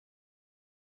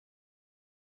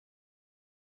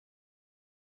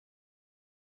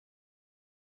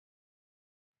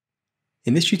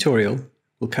In this tutorial,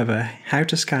 we'll cover how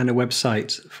to scan a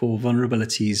website for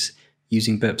vulnerabilities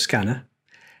using Burp Scanner,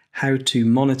 how to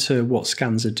monitor what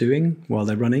scans are doing while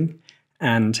they're running,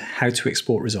 and how to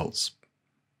export results.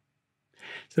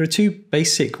 There are two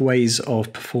basic ways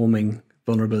of performing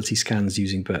vulnerability scans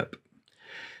using Burp.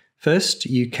 First,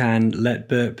 you can let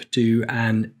Burp do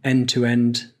an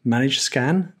end-to-end managed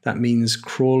scan. That means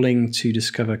crawling to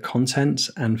discover content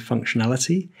and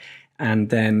functionality,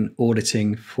 and then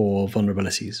auditing for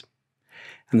vulnerabilities.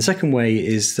 And the second way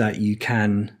is that you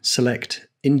can select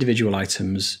individual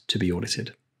items to be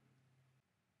audited.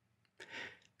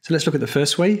 So let's look at the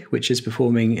first way, which is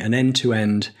performing an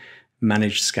end-to-end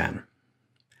managed scan.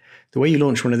 The way you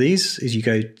launch one of these is you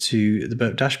go to the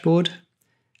Burp dashboard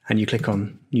and you click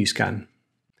on New Scan.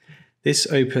 This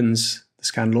opens the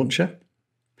scan launcher.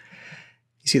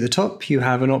 You see at the top, you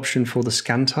have an option for the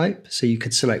scan type. So you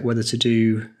could select whether to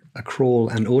do a crawl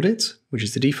and audit, which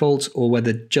is the default, or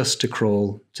whether just to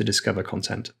crawl to discover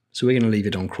content. So we're going to leave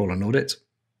it on crawl and audit.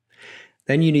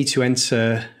 Then you need to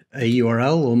enter a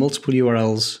URL or multiple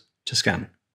URLs to scan.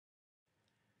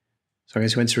 So I'm going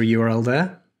to enter a URL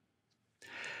there.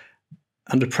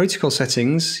 Under protocol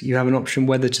settings, you have an option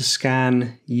whether to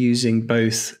scan using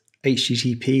both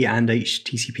HTTP and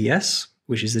HTTPS,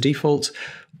 which is the default,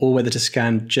 or whether to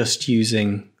scan just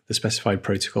using the specified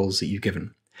protocols that you've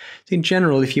given. So in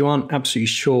general, if you aren't absolutely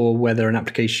sure whether an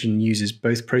application uses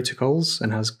both protocols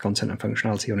and has content and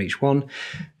functionality on each one,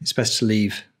 it's best to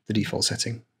leave the default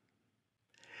setting.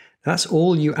 That's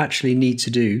all you actually need to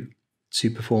do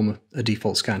to perform a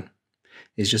default scan,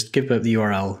 is just give Burp the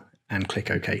URL and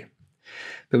click OK.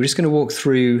 But we're just going to walk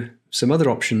through some other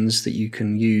options that you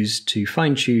can use to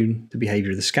fine-tune the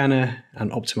behavior of the scanner and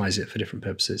optimize it for different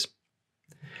purposes.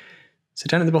 So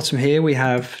down at the bottom here, we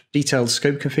have detailed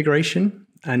scope configuration.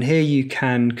 And here you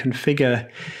can configure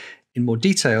in more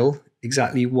detail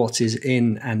exactly what is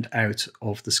in and out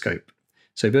of the scope.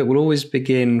 So Burp will always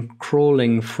begin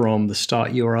crawling from the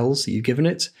start URLs that you've given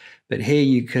it, but here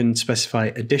you can specify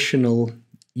additional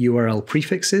URL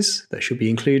prefixes that should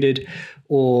be included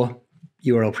or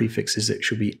URL prefixes that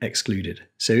should be excluded.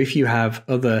 So if you have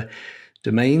other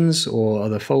domains or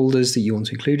other folders that you want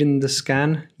to include in the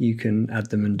scan, you can add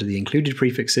them under the included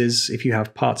prefixes. If you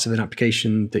have parts of an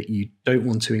application that you don't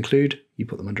want to include, you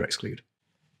put them under exclude.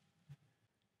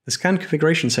 The scan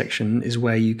configuration section is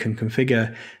where you can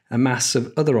configure a mass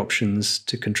of other options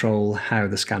to control how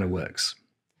the scanner works.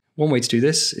 One way to do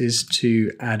this is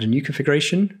to add a new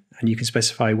configuration, and you can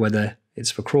specify whether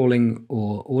it's for crawling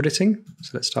or auditing.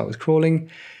 So let's start with crawling.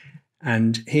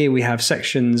 And here we have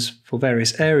sections for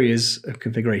various areas of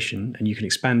configuration, and you can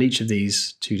expand each of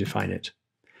these to define it.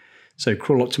 So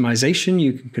crawl optimization,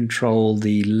 you can control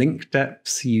the link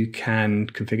depth, you can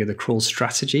configure the crawl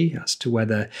strategy as to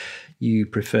whether you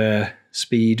prefer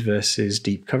speed versus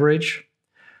deep coverage.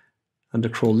 Under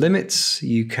crawl limits,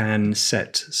 you can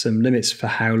set some limits for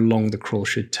how long the crawl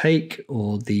should take,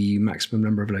 or the maximum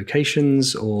number of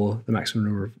locations, or the maximum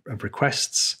number of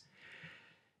requests.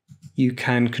 You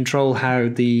can control how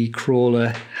the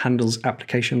crawler handles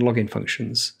application login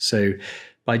functions. So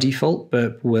by default,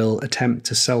 Burp will attempt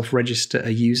to self-register a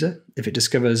user. If it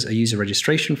discovers a user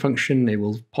registration function, it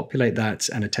will populate that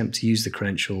and attempt to use the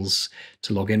credentials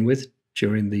to log in with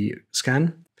during the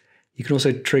scan. You can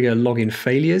also trigger login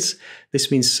failures. This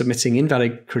means submitting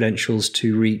invalid credentials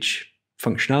to reach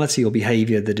functionality or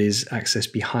behavior that is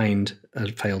accessed behind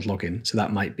a failed login. So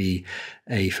that might be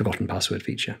a forgotten password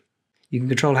feature. You can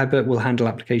control how Burp will handle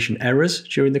application errors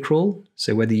during the crawl.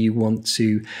 So whether you want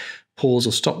to pause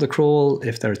or stop the crawl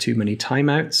if there are too many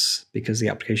timeouts because the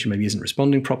application maybe isn't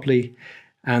responding properly.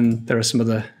 And there are some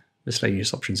other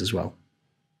miscellaneous options as well.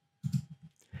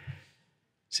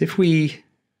 So if we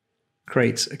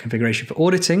create a configuration for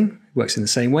auditing, it works in the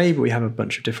same way, but we have a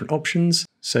bunch of different options.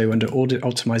 So under audit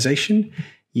optimization,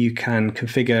 you can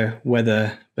configure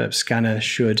whether Burp Scanner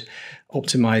should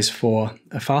optimize for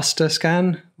a faster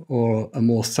scan or a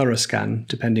more thorough scan,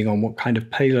 depending on what kind of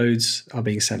payloads are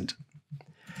being sent.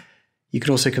 You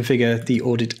can also configure the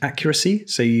audit accuracy,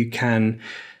 so you can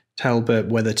tell Burp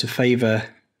whether to favor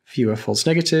fewer false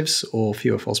negatives or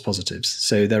fewer false positives.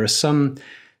 So there are some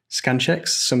scan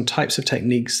checks, some types of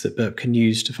techniques that Burp can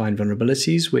use to find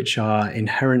vulnerabilities, which are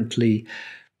inherently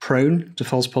prone to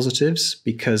false positives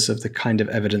because of the kind of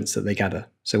evidence that they gather.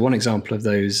 So one example of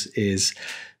those is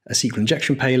a SQL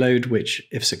injection payload, which,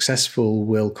 if successful,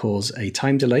 will cause a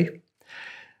time delay.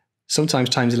 Sometimes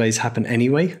time delays happen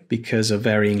anyway because of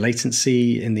varying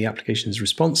latency in the application's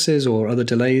responses or other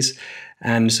delays,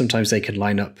 and sometimes they can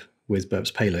line up with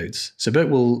Burp's payloads. So Burp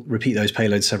will repeat those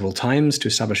payloads several times to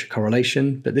establish a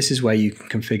correlation, but this is where you can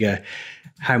configure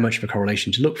how much of a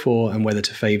correlation to look for and whether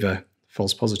to favor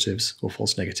false positives or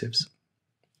false negatives.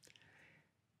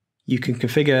 You can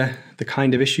configure the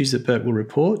kind of issues that Burp will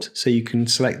report. So you can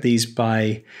select these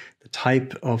by the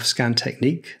type of scan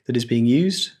technique that is being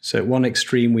used. So at one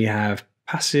extreme, we have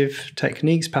passive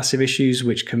techniques, passive issues,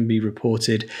 which can be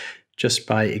reported just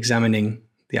by examining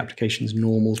the application's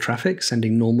normal traffic,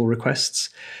 sending normal requests.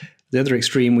 The other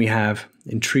extreme, we have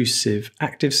intrusive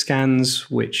active scans,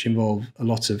 which involve a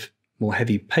lot of more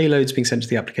heavy payloads being sent to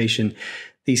the application.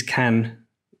 These can,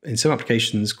 in some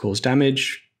applications, cause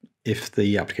damage if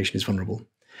the application is vulnerable.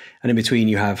 And in between,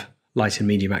 you have light and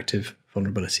medium active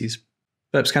vulnerabilities.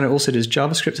 Burp Scanner also does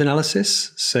JavaScript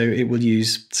analysis, so it will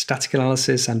use static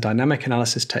analysis and dynamic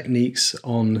analysis techniques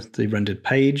on the rendered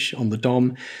page, on the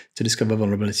DOM, to discover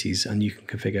vulnerabilities, and you can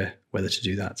configure whether to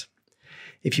do that.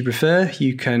 If you prefer,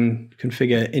 you can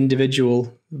configure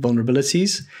individual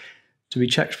vulnerabilities to be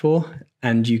checked for,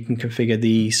 and you can configure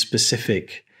the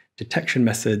specific detection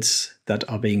methods that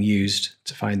are being used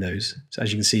to find those. So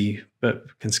as you can see,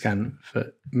 Burp can scan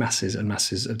for masses and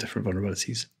masses of different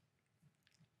vulnerabilities.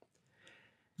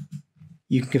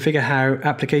 You can configure how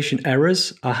application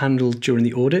errors are handled during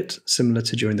the audit, similar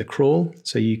to during the crawl.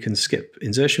 So you can skip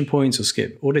insertion points or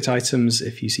skip audit items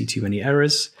if you see too many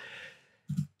errors.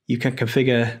 You can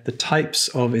configure the types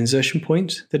of insertion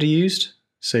point that are used.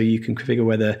 So you can configure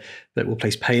whether that will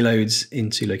place payloads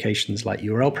into locations like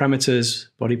URL parameters,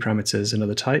 body parameters, and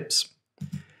other types.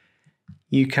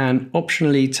 You can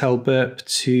optionally tell Burp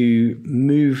to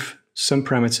move some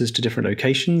parameters to different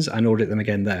locations and audit them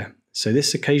again there. So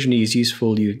this occasionally is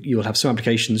useful. You'll have some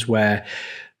applications where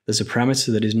there's a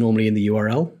parameter that is normally in the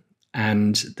URL,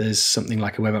 and there's something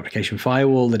like a web application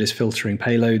firewall that is filtering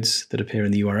payloads that appear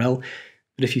in the URL.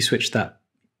 But if you switch that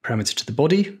parameter to the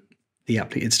body,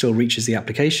 it still reaches the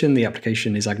application. The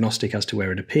application is agnostic as to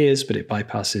where it appears, but it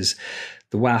bypasses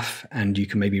the WAF, and you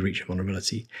can maybe reach a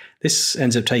vulnerability. This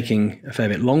ends up taking a fair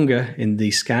bit longer in the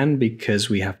scan because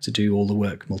we have to do all the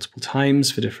work multiple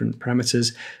times for different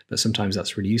parameters, but sometimes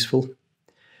that's really useful.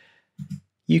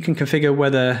 You can configure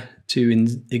whether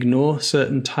to ignore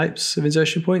certain types of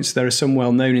insertion points. There are some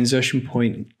well-known insertion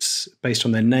points based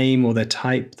on their name or their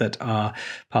type that are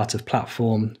part of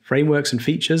platform frameworks and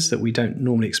features that we don't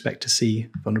normally expect to see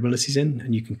vulnerabilities in,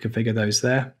 and you can configure those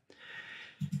there.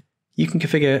 You can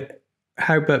configure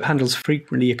how Burp handles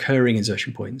frequently occurring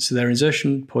insertion points. So there are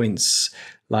insertion points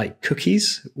like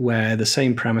cookies, where the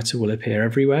same parameter will appear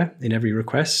everywhere in every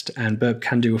request, and Burp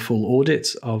can do a full audit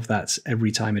of that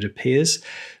every time it appears,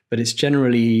 but it's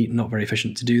generally not very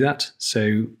efficient to do that.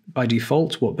 So by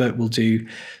default, what Burp will do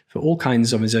for all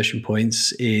kinds of insertion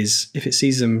points is, if it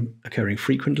sees them occurring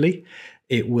frequently,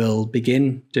 it will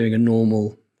begin doing a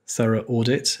normal thorough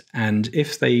audit, and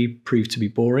if they prove to be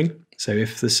boring, so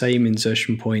if the same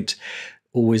insertion point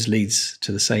always leads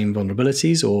to the same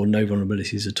vulnerabilities or no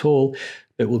vulnerabilities at all,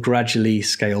 it will gradually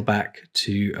scale back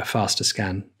to a faster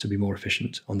scan to be more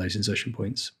efficient on those insertion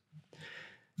points.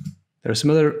 There are some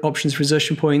other options for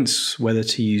insertion points, whether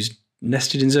to use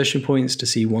nested insertion points to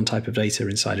see one type of data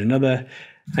inside another,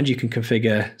 and you can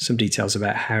configure some details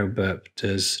about how Burp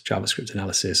does JavaScript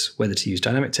analysis, whether to use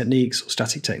dynamic techniques or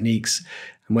static techniques,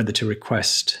 and whether to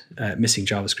request missing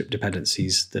JavaScript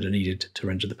dependencies that are needed to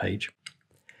render the page.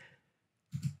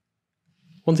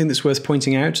 One thing that's worth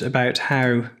pointing out about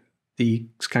how the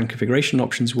scan configuration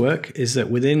options work is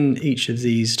that within each of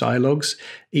these dialogues,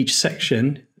 each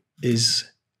section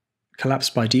is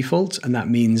collapsed by default, and that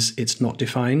means it's not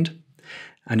defined.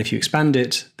 And if you expand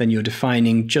it, then you're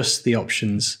defining just the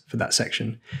options for that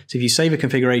section. So if you save a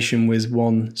configuration with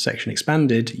one section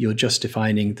expanded, you're just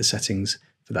defining the settings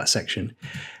for that section.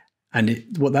 And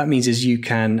what that means is you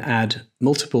can add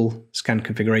multiple scan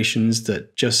configurations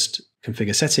that just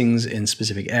configure settings in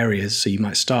specific areas. So you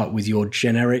might start with your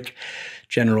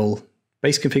general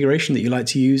base configuration that you like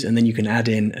to use, and then you can add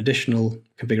in additional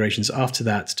configurations after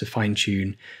that to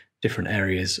fine-tune different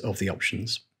areas of the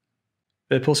options.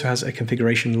 Burp also has a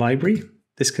configuration library.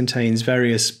 This contains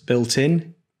various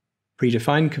built-in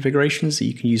predefined configurations that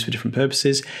you can use for different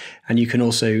purposes, and you can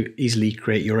also easily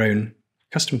create your own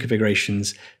custom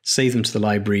configurations, save them to the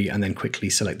library, and then quickly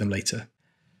select them later.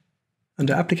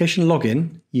 Under application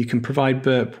login, you can provide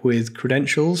Burp with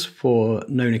credentials for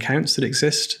known accounts that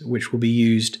exist, which will be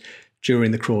used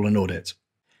during the crawl and audit.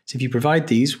 So if you provide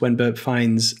these, when Burp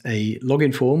finds a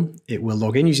login form, it will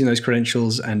log in using those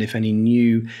credentials, and if any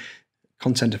new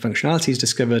content and functionality is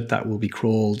discovered, that will be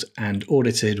crawled and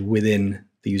audited within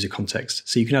the user context.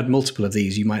 So you can add multiple of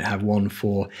these. You might have one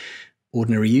for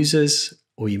ordinary users,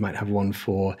 or you might have one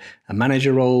for a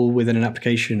manager role within an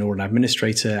application or an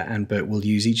administrator, and Burp will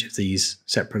use each of these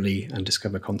separately and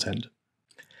discover content.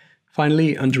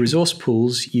 Finally, under resource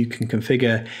pools, you can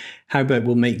configure how Burp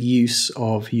will make use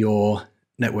of your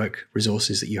network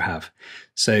resources that you have.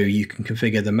 So you can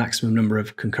configure the maximum number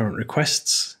of concurrent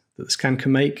requests that the scan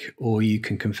can make, or you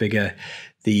can configure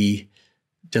the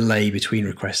delay between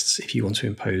requests if you want to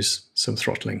impose some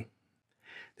throttling.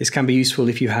 This can be useful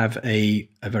if you have a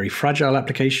very fragile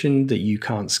application that you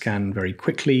can't scan very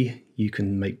quickly. You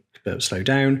can make Burp slow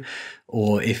down,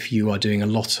 or if you are doing a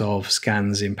lot of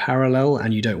scans in parallel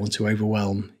and you don't want to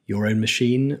overwhelm your own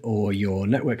machine or your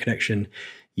network connection,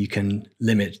 you can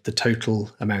limit the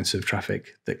total amount of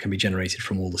traffic that can be generated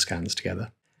from all the scans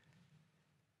together.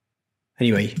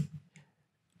 Anyway,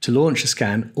 to launch a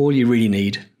scan, all you really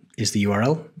need is the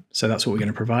URL. So that's what we're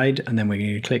going to provide, and then we're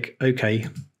going to click OK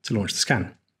to launch the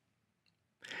scan.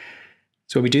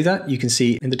 So when we do that, you can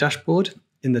see in the dashboard,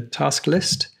 in the task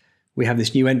list, we have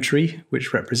this new entry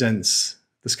which represents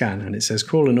the scan, and it says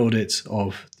crawl and audit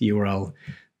of the URL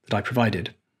that I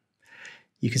provided.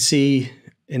 You can see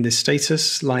in this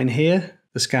status line here,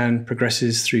 the scan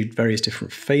progresses through various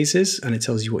different phases, and it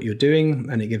tells you what you're doing,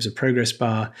 and it gives a progress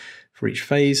bar for each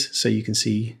phase so you can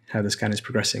see how the scan is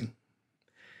progressing.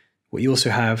 What you also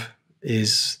have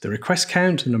is the request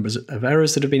count, the numbers of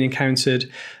errors that have been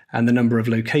encountered, and the number of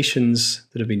locations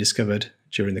that have been discovered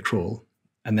during the crawl.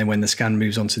 And then when the scan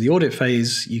moves on to the audit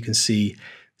phase, you can see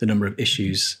the number of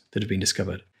issues that have been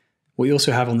discovered. What you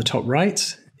also have on the top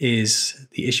right is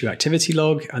the issue activity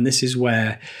log, and this is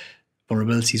where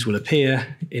vulnerabilities will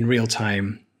appear in real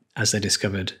time as they're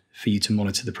discovered for you to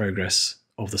monitor the progress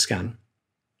of the scan.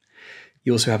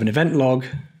 You also have an event log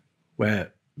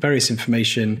where various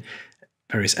information,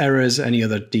 various errors, any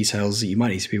other details that you might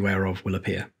need to be aware of will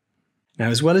appear. Now,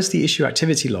 as well as the issue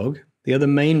activity log, the other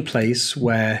main place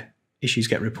where issues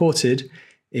get reported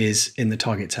is in the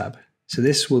target tab. So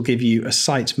this will give you a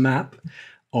site map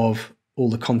of all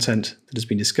the content that has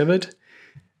been discovered.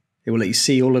 It will let you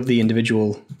see all of the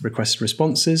individual request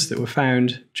responses that were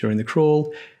found during the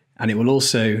crawl, and it will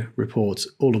also report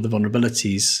all of the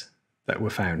vulnerabilities that were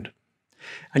found.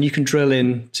 And you can drill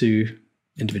into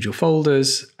individual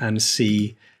folders and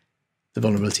see the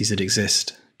vulnerabilities that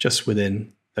exist just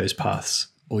within those paths,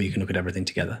 or you can look at everything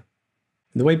together.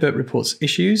 And the way Burp reports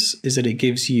issues is that it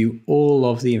gives you all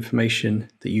of the information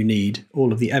that you need,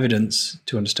 all of the evidence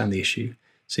to understand the issue.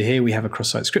 So here we have a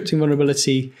cross-site scripting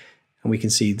vulnerability, and we can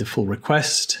see the full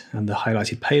request and the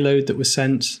highlighted payload that was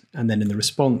sent. And then in the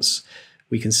response,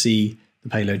 we can see the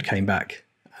payload came back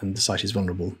and the site is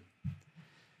vulnerable.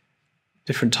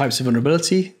 Different types of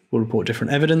vulnerability will report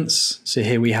different evidence. So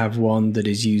here we have one that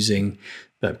is using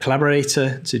Burp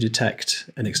Collaborator to detect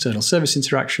an external service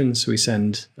interaction. So we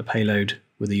send a payload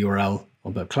with a URL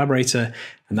on Burp Collaborator,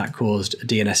 and that caused a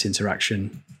DNS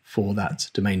interaction for that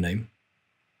domain name.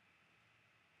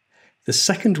 The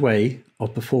second way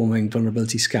of performing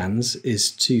vulnerability scans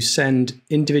is to send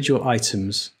individual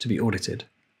items to be audited.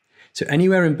 So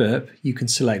anywhere in Burp, you can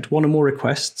select one or more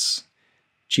requests,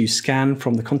 choose Scan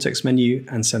from the context menu,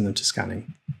 and send them to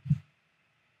scanning.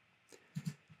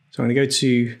 So I'm going to go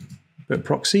to Burp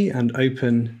Proxy and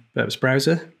open Burp's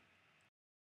browser,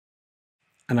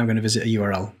 and I'm going to visit a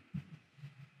URL.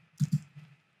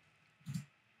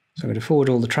 So I'm going to forward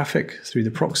all the traffic through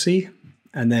the proxy,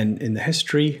 and then in the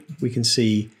history, we can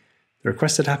see the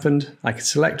request that happened. I can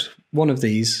select one of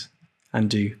these and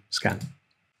do scan.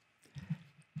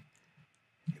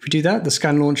 If we do that, the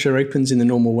scan launcher opens in the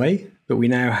normal way, but we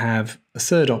now have a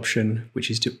third option,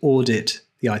 which is to audit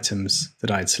the items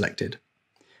that I had selected.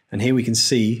 And here we can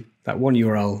see that one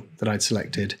URL that I'd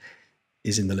selected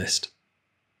is in the list.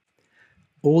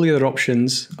 All the other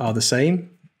options are the same,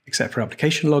 except for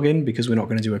application login, because we're not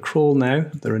going to do a crawl now.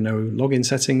 There are no login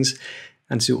settings.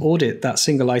 And to audit that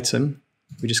single item,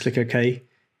 we just click OK,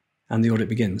 and the audit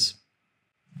begins.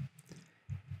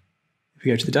 If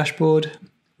we go to the dashboard,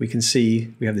 we can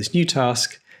see we have this new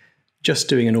task, just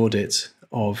doing an audit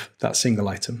of that single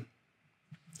item.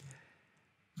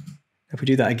 If we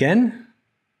do that again,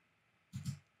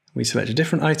 we select a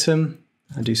different item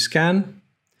and do scan.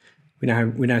 We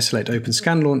now select Open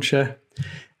Scan Launcher.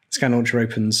 Scan Launcher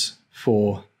opens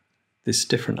for this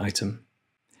different item.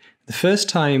 The first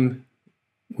time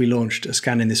we launched a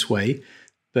scan in this way,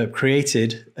 Burp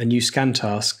created a new scan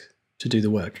task to do the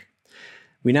work.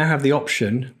 We now have the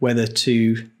option whether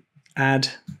to add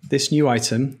this new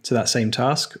item to that same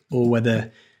task or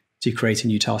whether to create a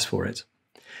new task for it.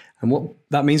 And what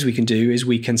that means we can do is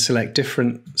we can select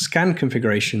different scan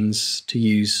configurations to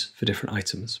use for different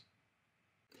items.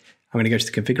 I'm going to go to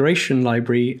the configuration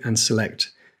library and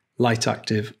select light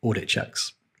active audit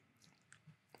checks.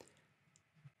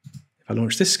 If I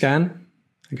launch this scan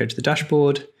and go to the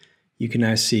dashboard, you can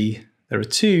now see there are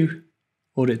 2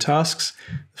 audit tasks.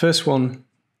 The first one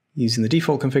using the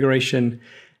default configuration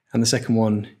and the second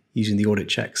one using the audit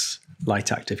checks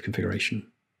light active configuration.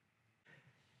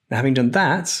 Now, having done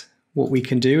that, what we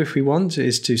can do if we want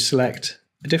is to select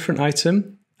a different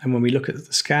item, and when we look at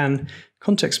the scan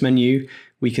context menu,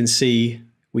 we can see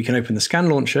we can open the scan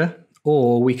launcher,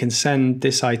 or we can send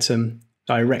this item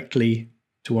directly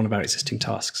to one of our existing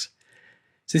tasks.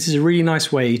 So this is a really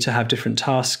nice way to have different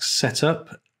tasks set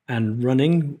up and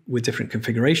running with different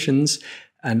configurations,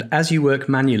 and as you work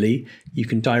manually, you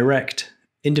can direct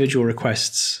individual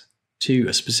requests to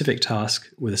a specific task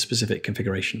with a specific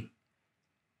configuration.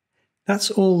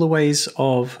 That's all the ways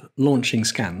of launching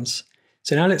scans.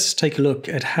 So now let's take a look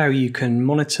at how you can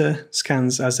monitor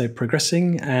scans as they're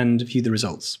progressing and view the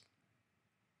results.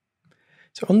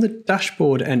 So on the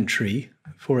dashboard entry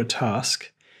for a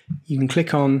task, you can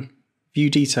click on View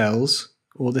Details,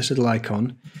 or this little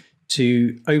icon,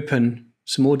 to open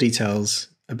some more details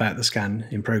about the scan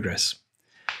in progress.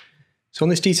 So on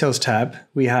this Details tab,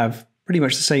 we have pretty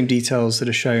much the same details that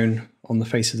are shown on the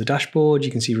face of the dashboard.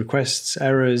 You can see requests,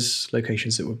 errors,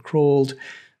 locations that were crawled,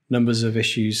 numbers of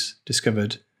issues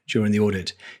discovered during the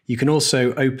audit. You can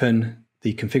also open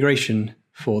the configuration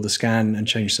for the scan and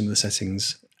change some of the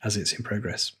settings as it's in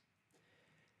progress.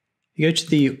 You go to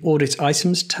the Audit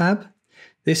Items tab.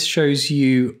 This shows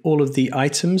you all of the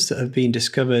items that have been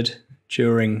discovered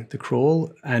during the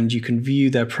crawl, and you can view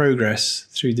their progress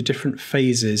through the different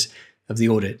phases of the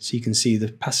audit. So you can see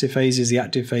the passive phases, the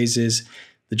active phases,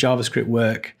 the JavaScript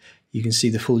work. You can see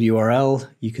the full URL.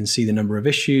 You can see the number of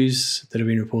issues that have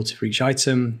been reported for each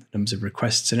item, numbers of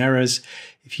requests and errors.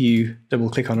 If you double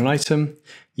click on an item,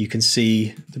 you can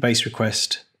see the base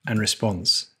request and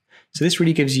response. So this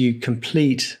really gives you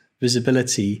complete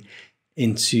visibility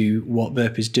into what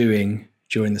Burp is doing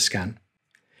during the scan.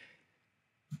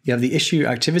 You have the Issue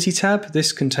Activity tab.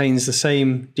 This contains the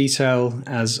same detail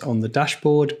as on the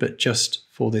dashboard, but just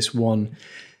for this one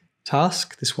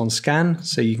task, this one scan.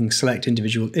 So you can select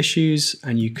individual issues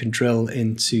and you can drill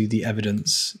into the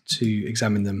evidence to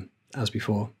examine them as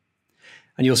before.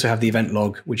 And you also have the event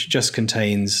log, which just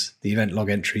contains the event log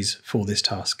entries for this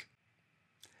task.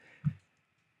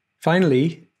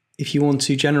 Finally, if you want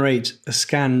to generate a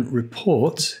scan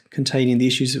report containing the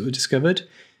issues that were discovered,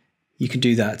 you can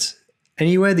do that.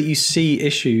 Anywhere that you see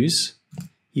issues,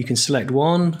 you can select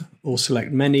one or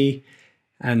select many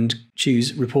and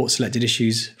choose Report Selected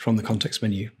Issues from the context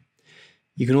menu.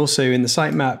 You can also, in the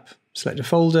sitemap, select a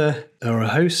folder or a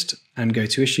host and go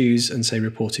to Issues and say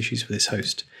Report Issues for this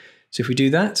host. So if we do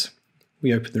that,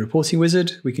 we open the reporting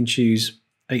wizard. We can choose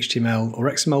HTML or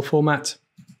XML format.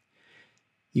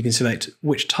 You can select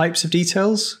which types of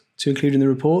details to include in the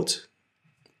report.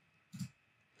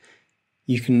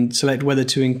 You can select whether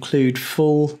to include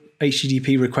full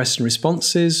HTTP requests and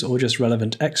responses or just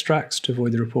relevant extracts to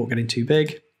avoid the report getting too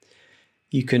big.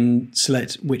 You can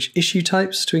select which issue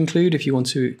types to include if you want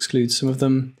to exclude some of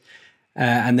them,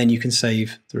 and then you can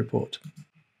save the report.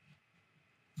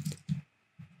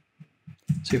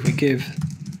 So if we give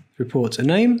the report a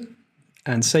name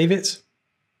and save it,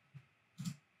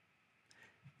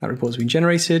 that report's been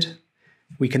generated.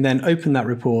 We can then open that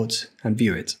report and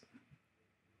view it.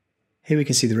 Here we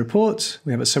can see the report.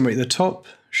 We have a summary at the top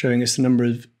showing us the number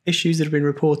of issues that have been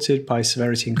reported by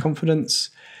severity and confidence.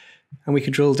 And we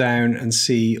can drill down and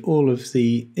see all of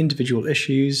the individual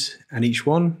issues, and each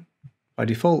one by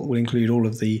default will include all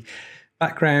of the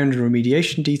background and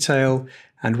remediation detail,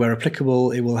 and where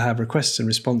applicable, it will have requests and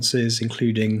responses,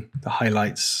 including the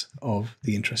highlights of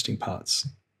the interesting parts.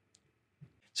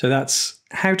 So that's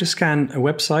how to scan a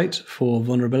website for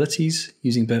vulnerabilities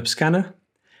using Burp Scanner,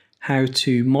 how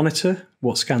to monitor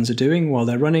what scans are doing while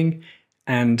they're running,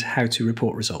 and how to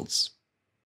report results.